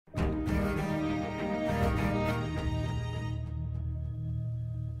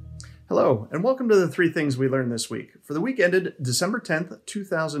Hello, and welcome to the 3 Things We Learned This Week. For the week ended December 10th,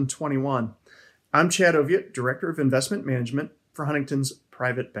 2021, I'm Chad Oviatt, Director of Investment Management for Huntington's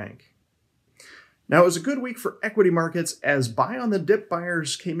Private Bank. Now, it was a good week for equity markets as buy-on-the-dip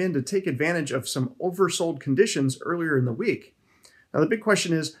buyers came in to take advantage of some oversold conditions earlier in the week. Now, the big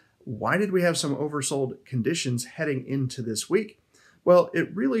question is, why did we have some oversold conditions heading into this week? Well,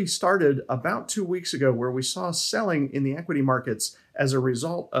 it really started about 2 weeks ago where we saw selling in the equity markets as a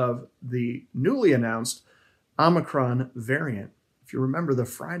result of the newly announced Omicron variant. If you remember, the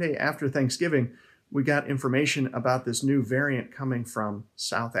Friday after Thanksgiving, we got information about this new variant coming from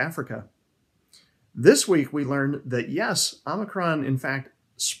South Africa. This week, we learned that yes, Omicron, in fact,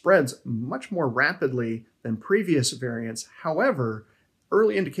 spreads much more rapidly than previous variants. However,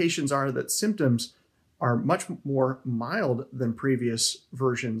 early indications are that symptoms are much more mild than previous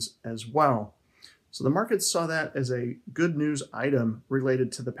versions as well. So the markets saw that as a good news item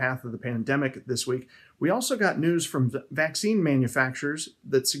related to the path of the pandemic this week. We also got news from vaccine manufacturers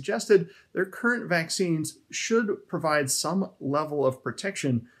that suggested their current vaccines should provide some level of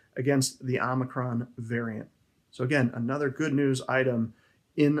protection against the Omicron variant. So again, another good news item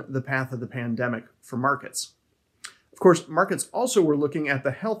in the path of the pandemic for markets. Of course, markets also were looking at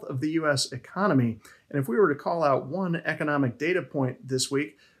the health of the U.S. economy. And if we were to call out one economic data point this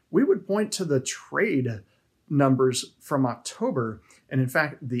week, we would point to the trade numbers from October. And in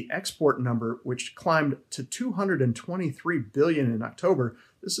fact, the export number, which climbed to $223 billion in October,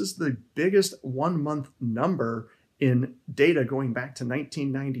 this is the biggest one-month number in data going back to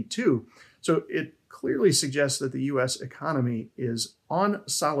 1992. So it clearly suggests that the U.S. economy is on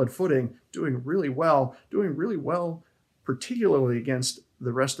solid footing, doing really well, particularly against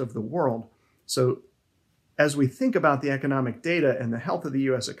the rest of the world. So as we think about the economic data and the health of the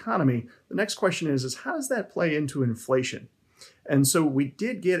U.S. economy, the next question is how does that play into inflation? And so we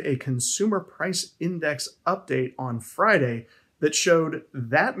did get a consumer price index update on Friday that showed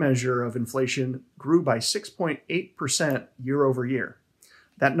that measure of inflation grew by 6.8% year over year.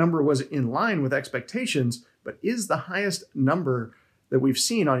 That number was in line with expectations, but is the highest number that we've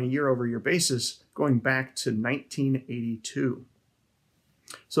seen on a year over year basis going back to 1982.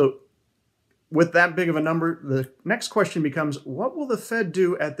 So with that big of a number, the next question becomes, what will the Fed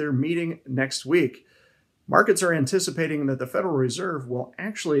do at their meeting next week? Markets are anticipating that the Federal Reserve will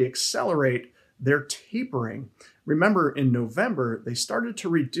actually accelerate their tapering. Remember, in November, they started to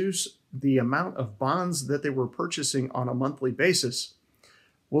reduce the amount of bonds that they were purchasing on a monthly basis.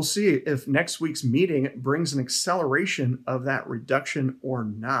 We'll see if next week's meeting brings an acceleration of that reduction or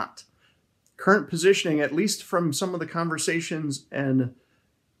not. Current positioning, at least from some of the conversations and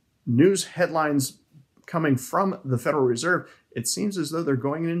news headlines coming from the Federal Reserve, it seems as though they're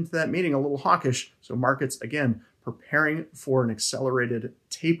going into that meeting a little hawkish. So markets, again, preparing for an accelerated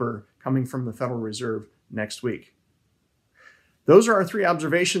taper coming from the Federal Reserve next week. Those are our 3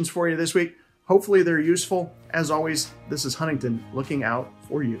 observations for you this week. Hopefully they're useful. As always, this is Huntington looking out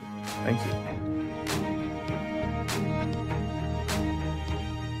for you. Thank you.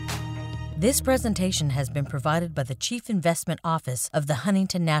 This presentation has been provided by the Chief Investment Office of the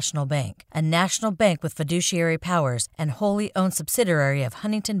Huntington National Bank, a national bank with fiduciary powers and wholly owned subsidiary of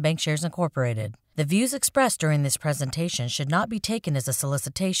Huntington Bancshares Incorporated. The views expressed during this presentation should not be taken as a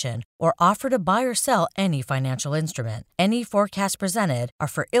solicitation or offer to buy or sell any financial instrument. Any forecasts presented are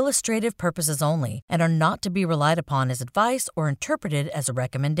for illustrative purposes only and are not to be relied upon as advice or interpreted as a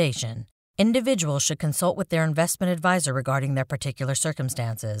recommendation. Individuals should consult with their investment advisor regarding their particular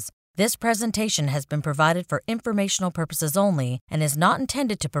circumstances. This presentation has been provided for informational purposes only and is not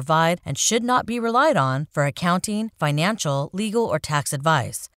intended to provide and should not be relied on for accounting, financial, legal, or tax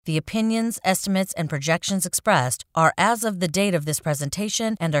advice. The opinions, estimates, and projections expressed are as of the date of this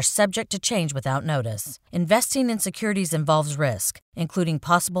presentation and are subject to change without notice. Investing in securities involves risk, including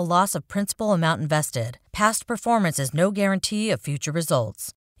possible loss of principal amount invested. Past performance is no guarantee of future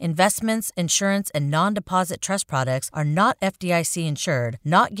results. Investments, insurance, and non-deposit trust products are not FDIC insured,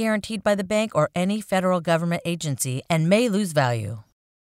 not guaranteed by the bank or any federal government agency, and may lose value.